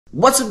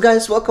What's up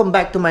guys, welcome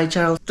back to my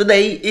channel.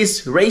 Today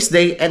is race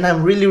day and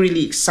I'm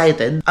really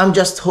excited. I'm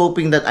just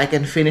hoping that I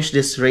can finish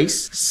this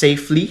race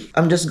safely.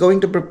 I'm just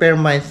going to prepare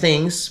my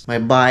things, my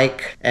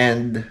bike,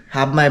 and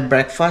have my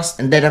breakfast,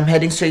 and then I'm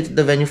heading straight to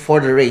the venue for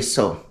the race.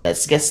 So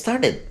let's get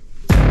started.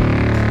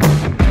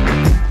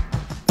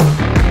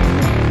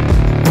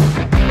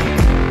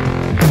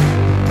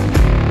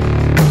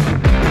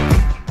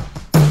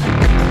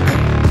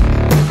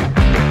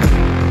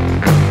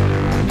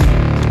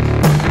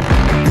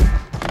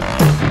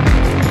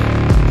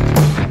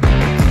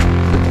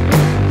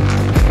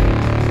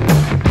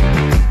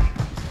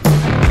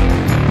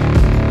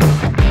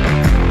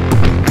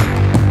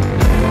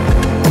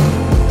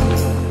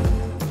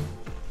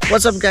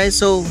 What's up guys,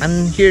 so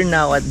I'm here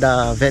now at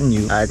the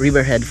venue at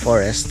Riverhead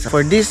Forest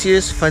for this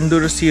year's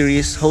Funduro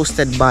Series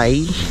hosted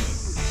by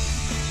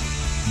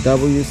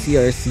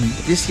WCRC.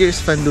 This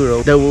year's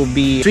Funduro, there will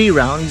be 3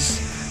 rounds.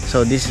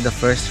 So this is the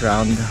first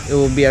round. It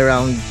will be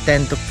around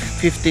 10 to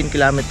 15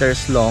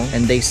 kilometers long,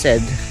 and they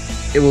said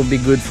it will be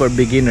good for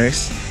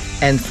beginners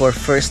and for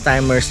first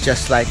timers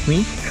just like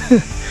me.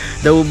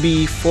 There will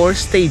be 4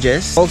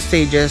 stages. All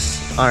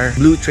stages are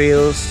blue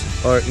trails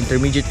or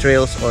intermediate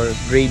trails or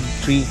grade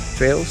 3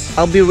 trails.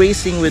 I'll be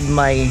racing with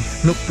my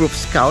Nukeproof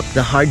Scout,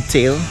 the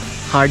Hardtail,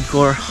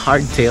 hardcore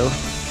Hardtail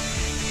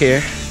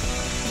here.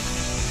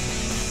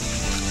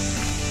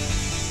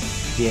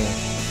 Yeah.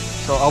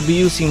 So I'll be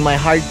using my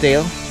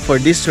Hardtail for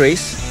this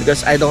race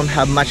because I don't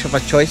have much of a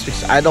choice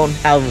because I don't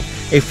have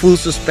a full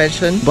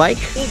suspension bike.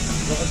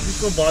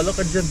 Bala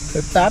ka dyan.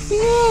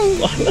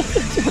 Tapping!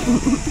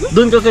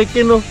 Doon ka kay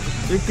Ken, oh.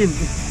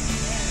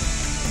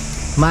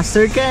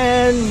 Master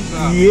Ken!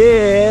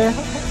 Yeah!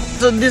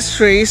 So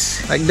this race,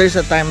 like there's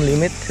a time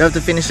limit. You have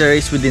to finish the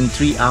race within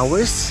 3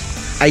 hours.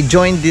 I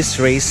joined this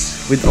race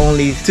with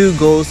only 2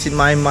 goals in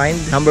my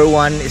mind. Number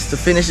 1 is to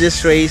finish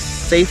this race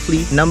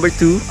safely. Number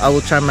 2, I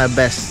will try my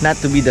best not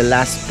to be the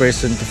last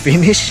person to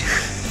finish.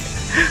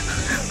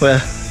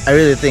 Well, I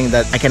really think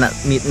that I cannot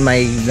meet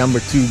my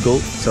number 2 goal.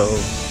 So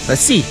let's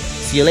see.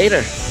 See you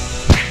later.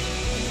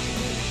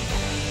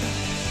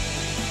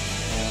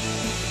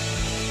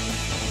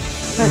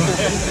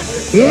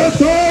 Let's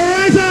go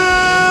racing!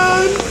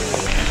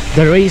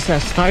 The race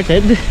has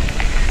started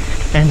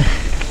and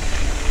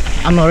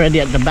I'm already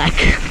at the back.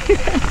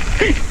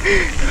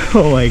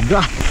 Oh my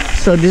god.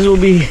 So this will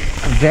be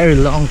a very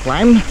long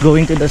climb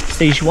going to the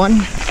stage 1.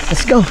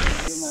 Let's go.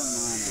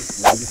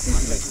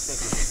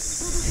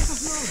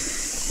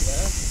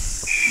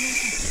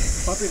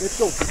 Let's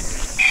go.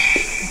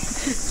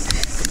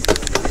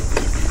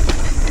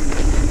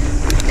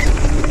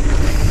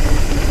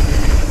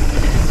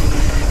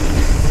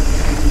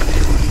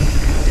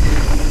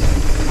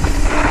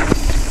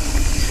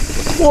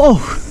 Whoa!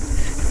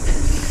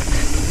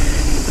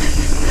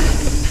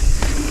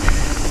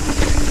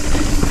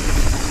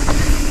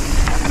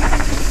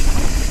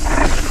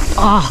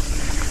 Ah,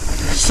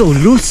 so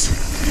loose.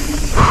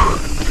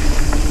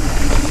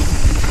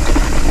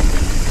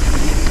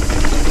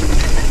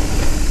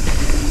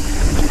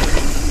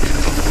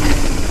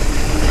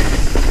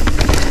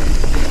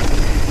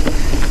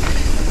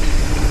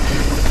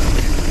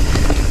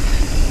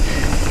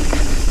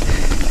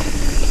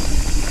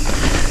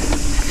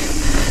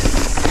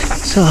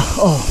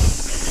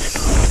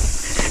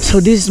 So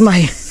this is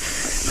my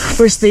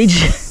first stage.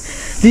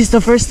 This is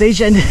the first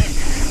stage, and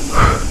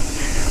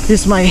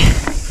this is my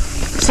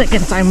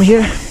second time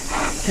here.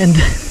 And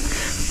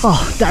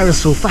oh, that was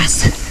so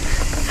fast.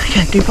 I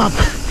can't keep up.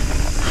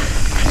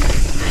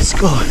 Let's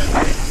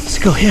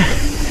go here,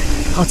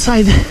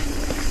 outside.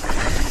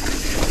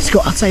 Let's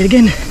go outside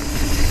again.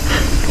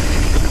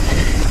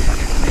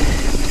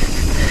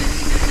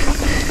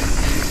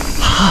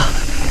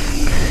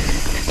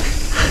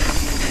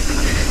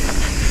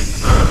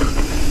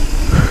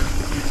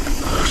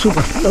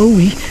 Super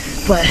flowy,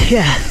 but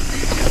yeah.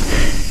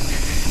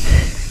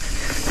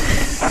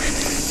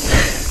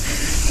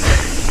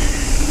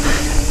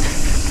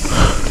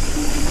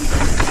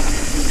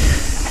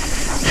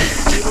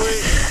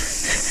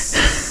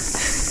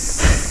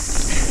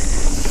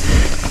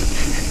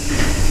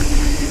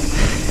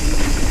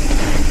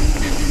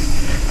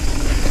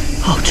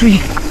 Oh,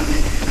 tree.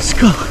 Let's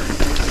go.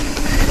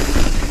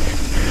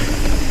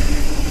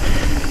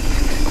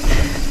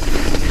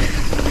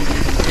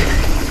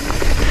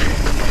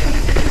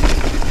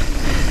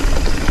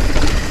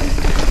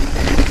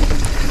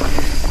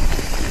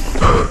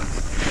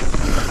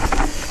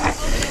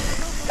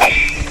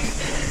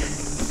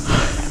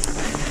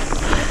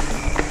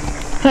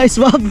 Nice,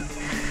 Bob.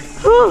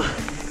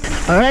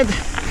 Alright,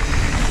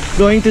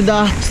 going to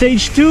the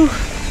stage 2.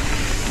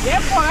 Yeah,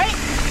 boy.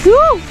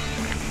 Woo!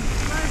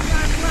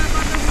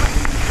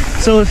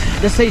 So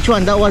the stage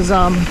 1, that was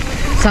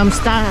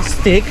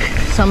Samtastic.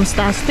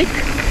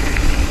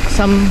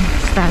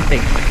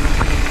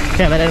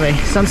 Yeah, but anyway,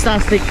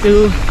 Samtastic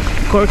to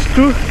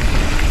Corkscrew.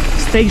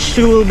 Stage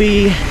 2 will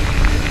be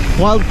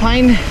Wild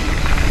Pine.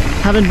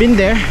 Haven't been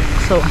there,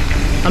 so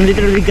I'm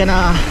literally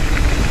gonna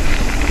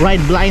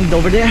ride blind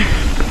over there.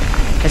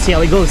 Let's see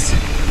how it goes.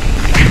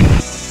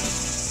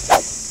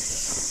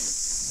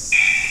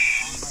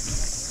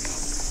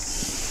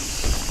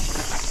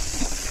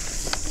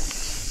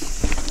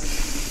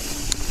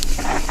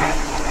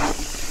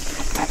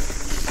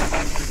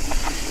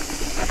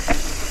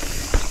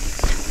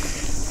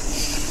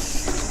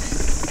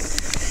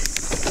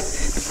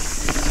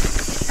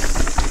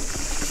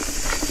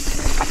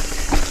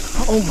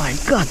 Oh my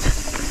god.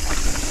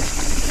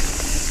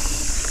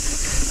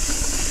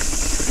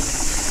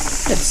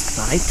 That's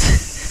tight.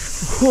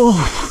 Whoa.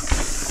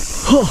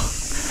 Oh,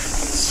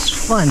 it's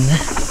fun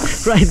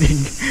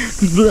riding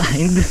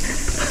blind.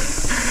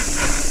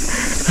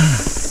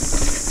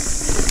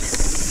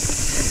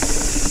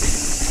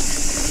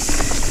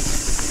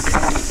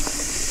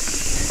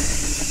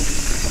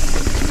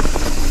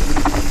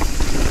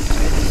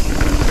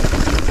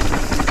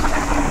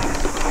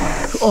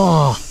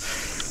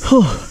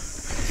 Oh,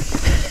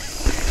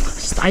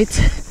 it's tight.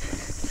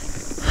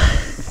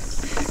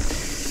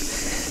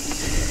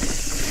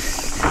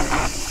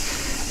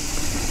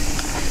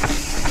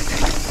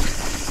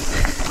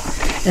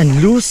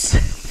 And loose.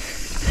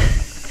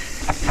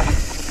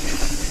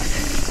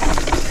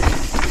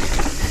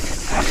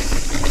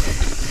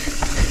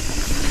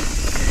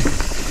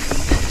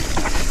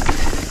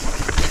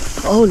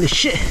 Holy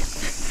shit.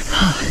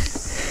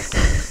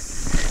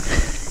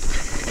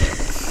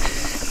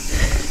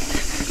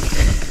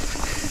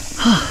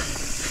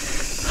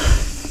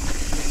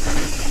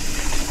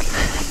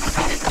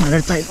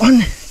 Another tight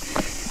one.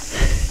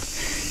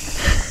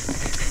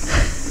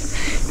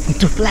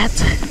 Into flat.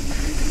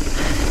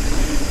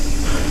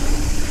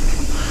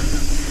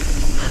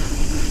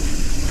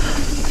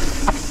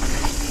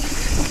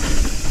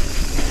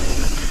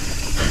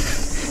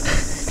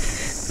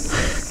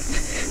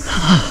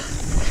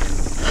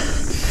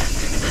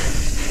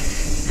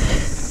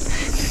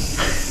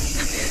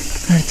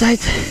 Another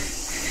tight.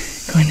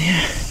 Go in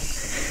here.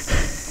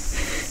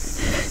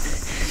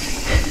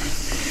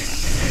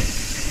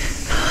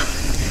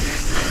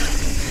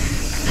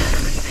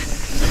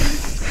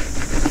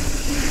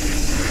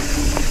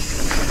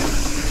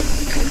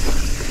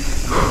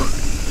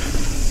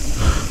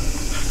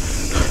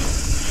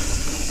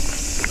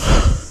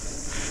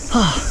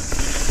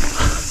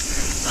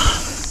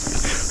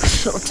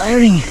 So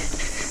tiring.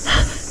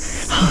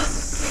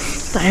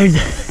 Tired. A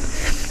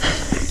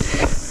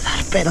lot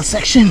of pedal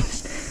sections.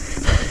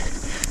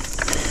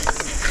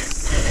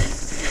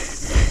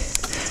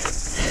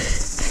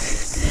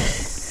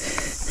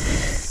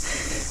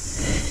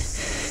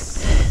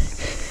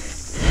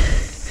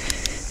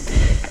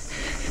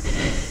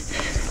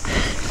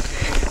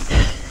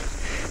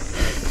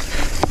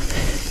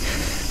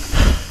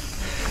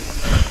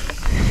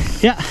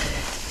 Yeah.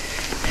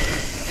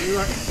 Here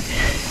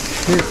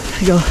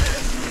I go.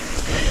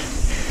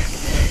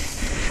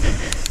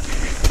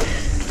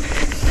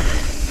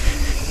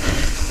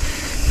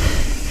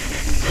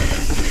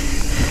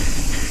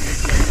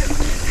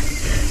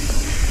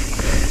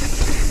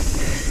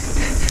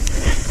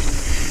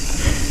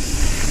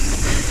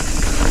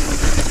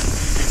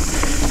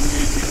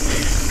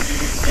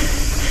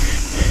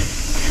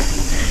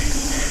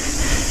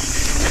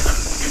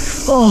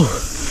 Oh,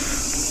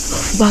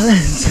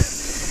 balance.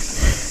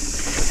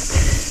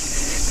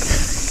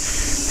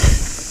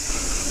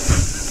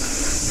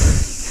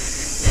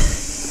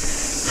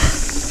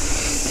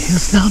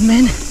 Heels down,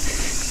 man.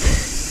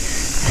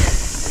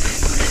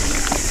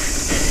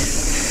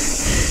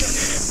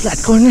 Flat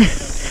corner.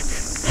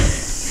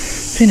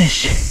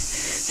 Finish.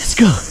 Let's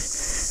go.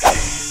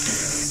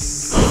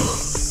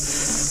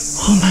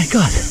 Oh my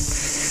god.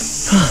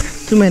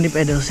 Too many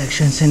pedal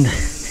sections and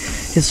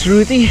it's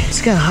rooty.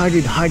 It's kind of hard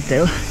with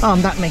hardtail. Oh,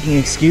 I'm not making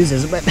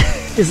excuses, but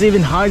it's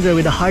even harder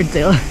with a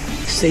hardtail.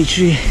 Stage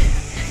 3.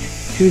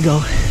 Here we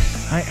go.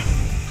 Alright.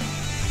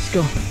 Let's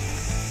go.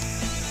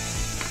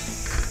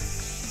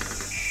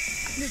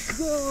 Let's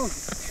go.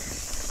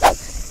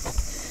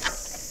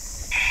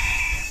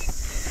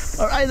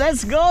 Alright,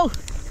 let's go.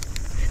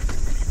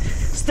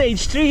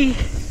 Stage 3.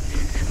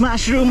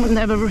 Mushroom.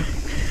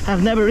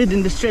 I've never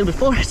ridden this trail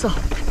before, so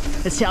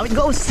let's see how it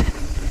goes.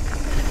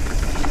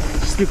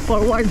 Just look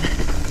forward.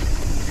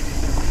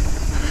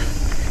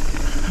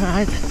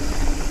 Alright.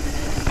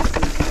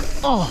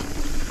 Oh,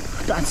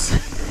 that's...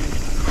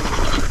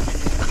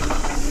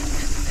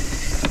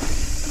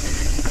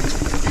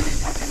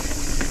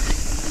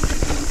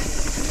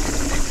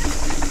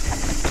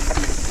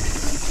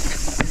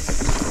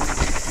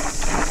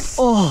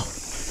 Oh,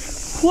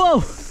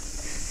 whoa!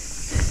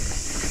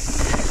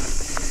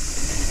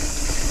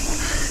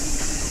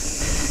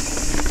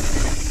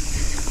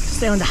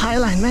 Stay on the high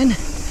line, man.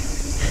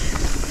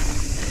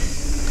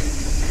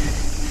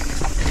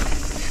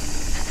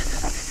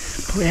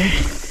 Where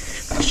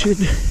should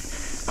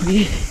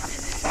we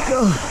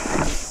go?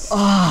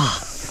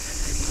 Ah.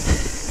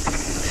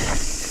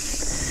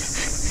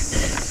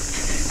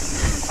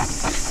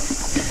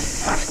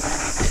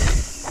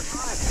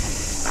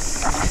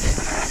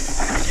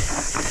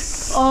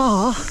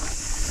 Oh.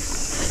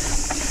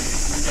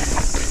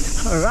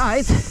 All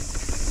right.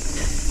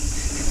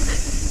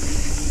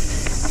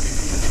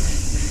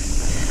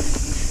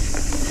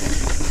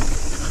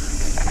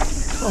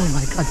 Oh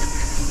my God,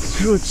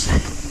 it's roots.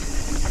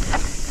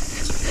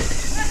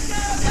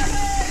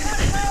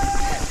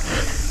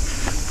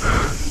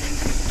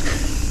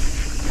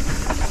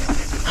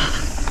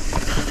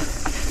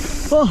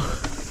 Oh,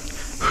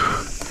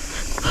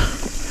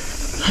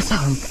 that's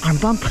our arm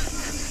bump.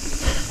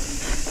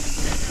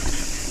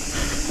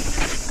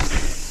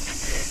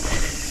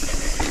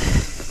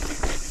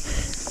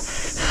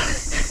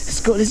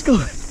 go, let's go.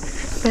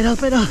 Pedal,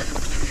 pedal.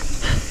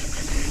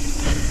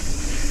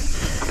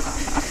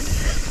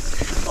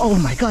 Oh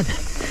my god.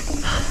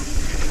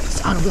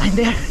 It's out of line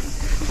there.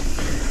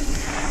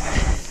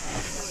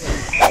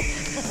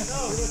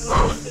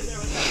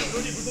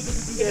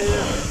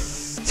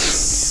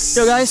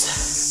 Yo guys,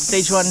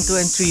 stage 1,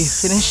 2 and 3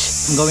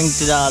 finished. I'm going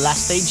to the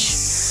last stage,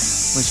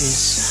 which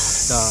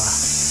is the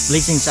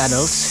Blazing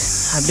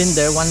Saddles. I've been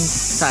there one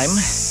time,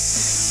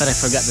 but I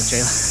forgot the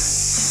trail.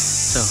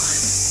 So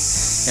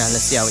yeah,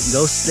 let's see how it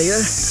goes later.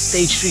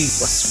 Stage 3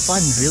 was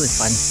fun, really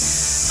fun.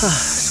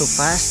 So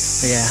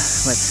fast. Yeah,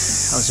 but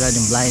I was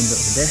riding blind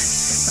over there.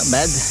 Not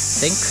bad, I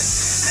think.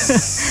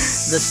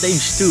 The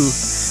stage 2,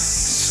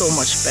 so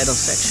much pedal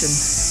section.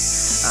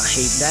 I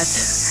hate that.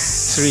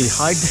 It's really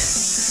hard.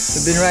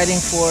 We've been riding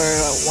for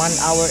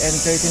 1 hour and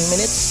 13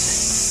 minutes.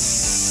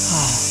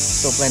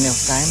 Still plenty of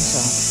time, so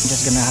I'm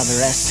just gonna have a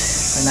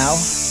rest for now.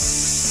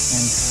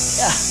 And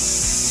yeah,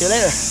 see you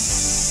later.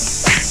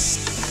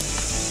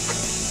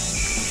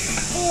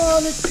 Oh,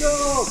 let's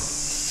go!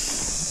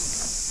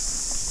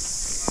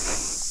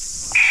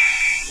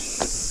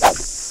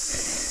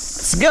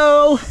 Let's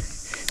go!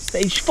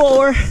 Stage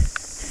 4.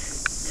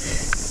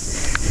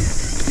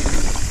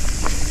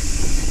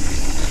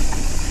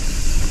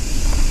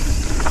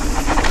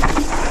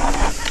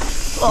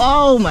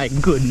 Oh my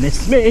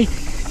goodness me!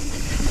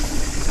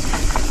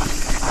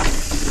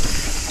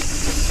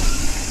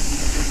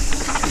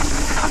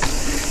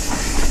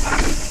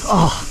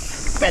 Oh,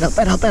 pedal,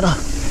 pedal, pedal.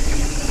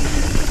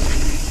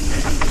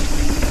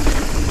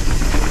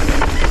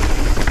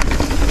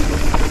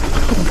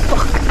 Oh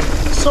fuck,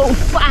 so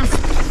fast.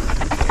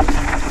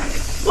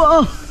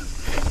 Whoa,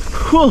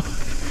 whoa,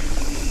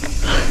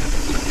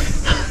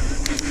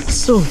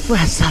 so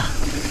fast.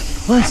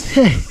 What's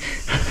hey?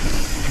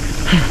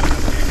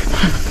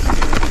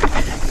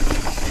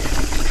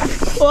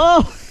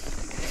 Whoa,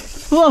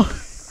 whoa.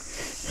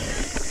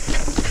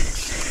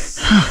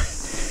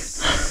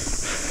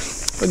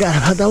 Forgot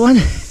about that one.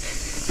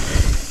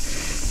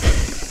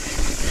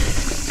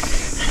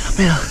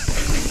 Pedal.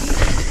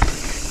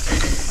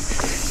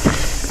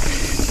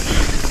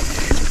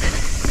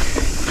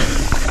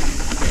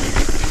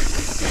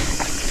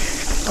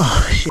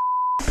 Oh shit.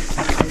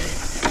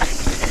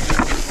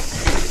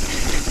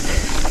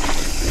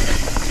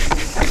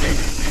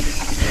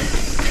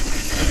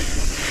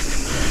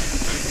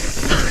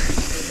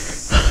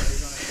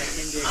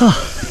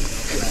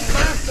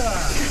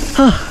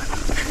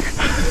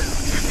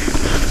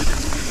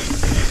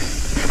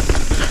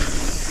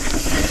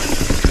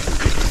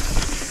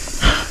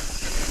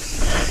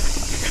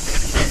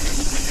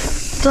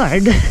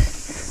 Tired.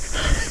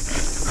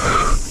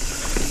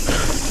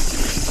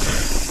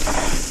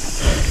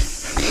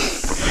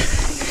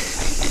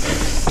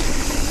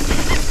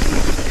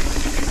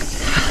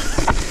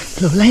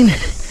 Low line.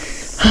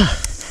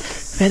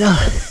 Pedal.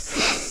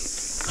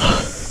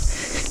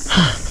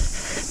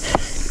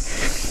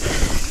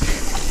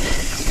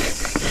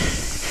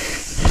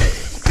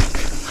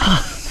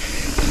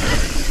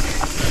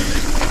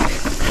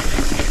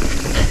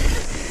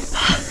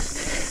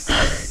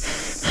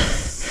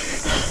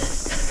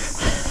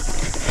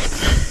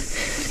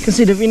 You can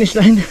see the finish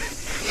line.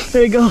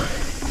 There you go.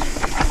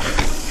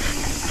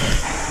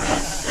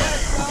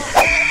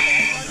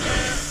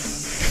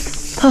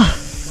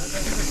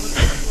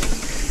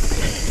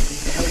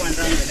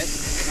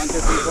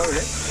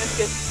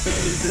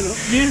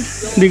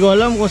 Hindi ko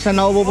alam kung saan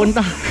ako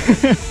pupunta.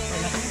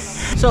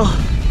 So,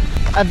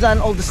 I've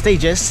done all the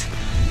stages,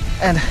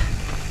 and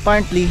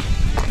apparently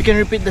you can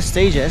repeat the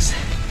stages,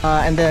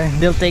 and then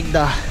they'll take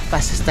the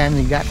fastest time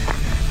you got.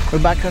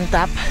 We're back on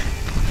tap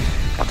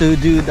to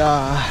do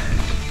the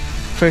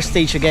first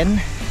stage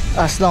again.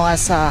 As long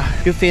as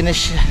you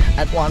finish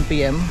at 1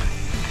 PM,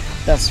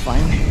 that's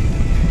fine.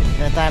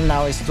 The time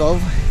now is 12.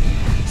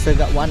 Still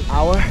got 1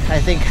 hour. I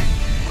think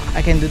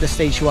I can do the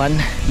stage 1,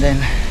 then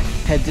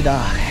head to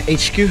the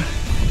HQ.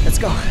 Let's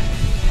go.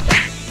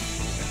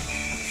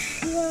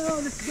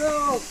 Let's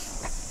go.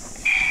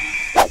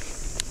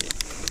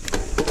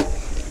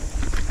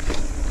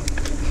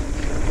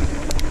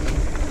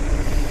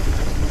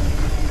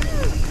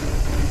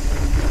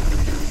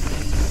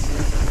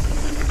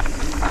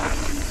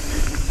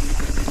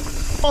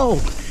 Oh,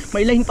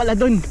 may line pala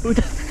dun.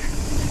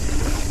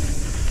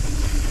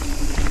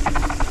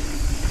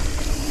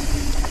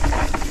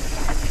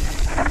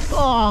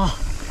 Oh,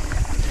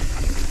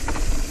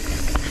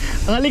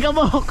 ang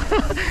alikabok.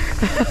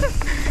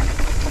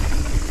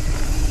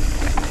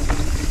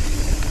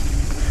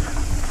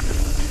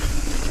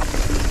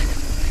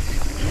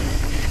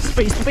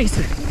 Space, space.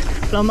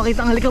 Wala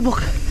makita ang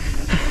alikabok.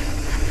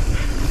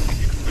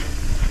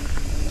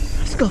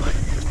 Let's go.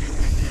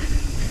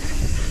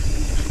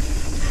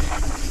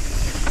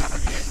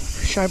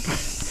 Sharp.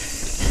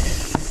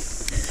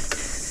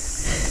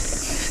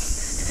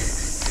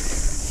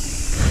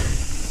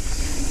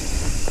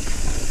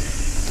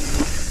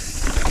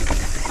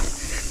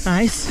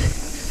 Nice.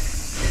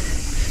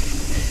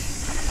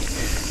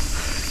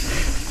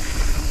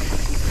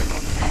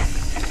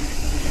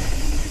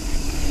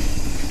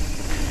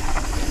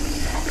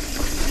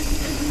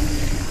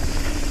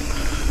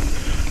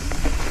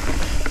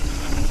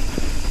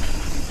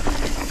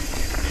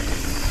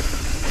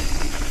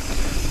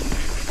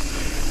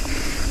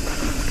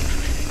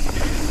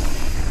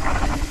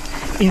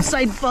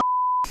 Inside pa.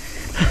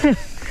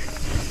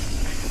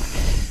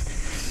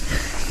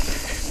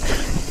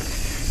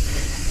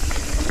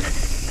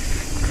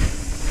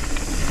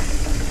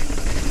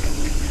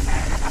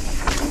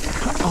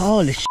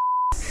 Holy sh**.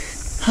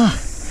 Huh.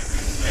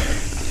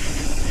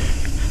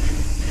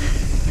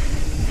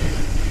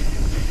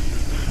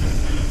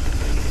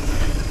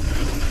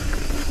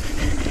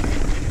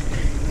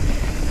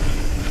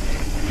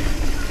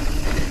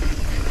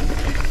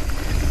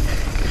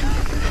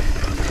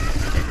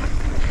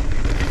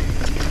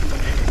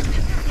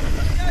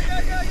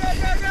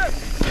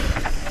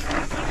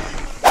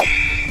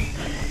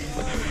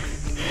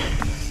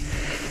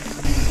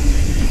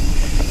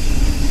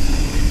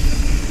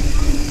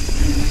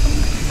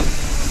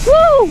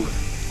 Woo!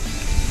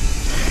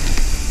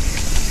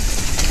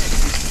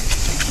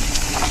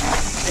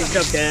 Good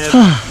job, Kev.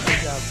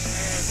 Good job.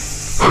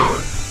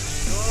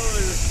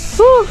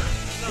 Woo!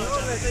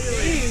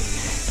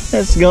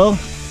 Let's go.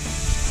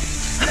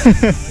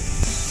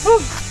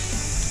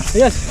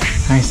 Yes.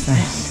 Nice,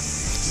 nice.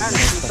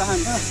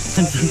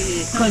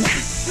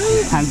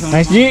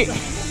 Nice, G.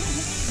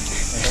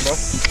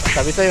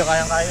 Sabi sa'yo,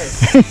 kayang-kaya eh.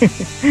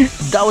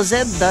 That was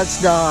it.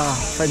 That's the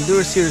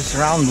Funduro Series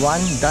round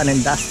 1 done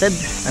and dusted.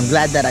 I'm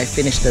glad that I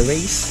finished the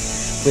race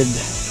with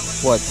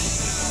what,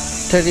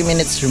 30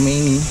 minutes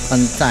remaining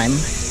on time.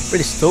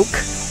 Pretty stoked.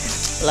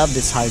 Love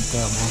this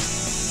hardtail, man.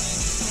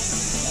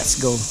 Let's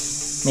go.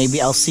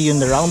 Maybe I'll see you in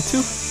the round 2.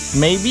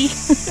 Maybe.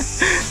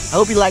 I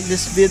hope you like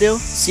this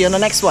video. See you on the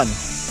next one.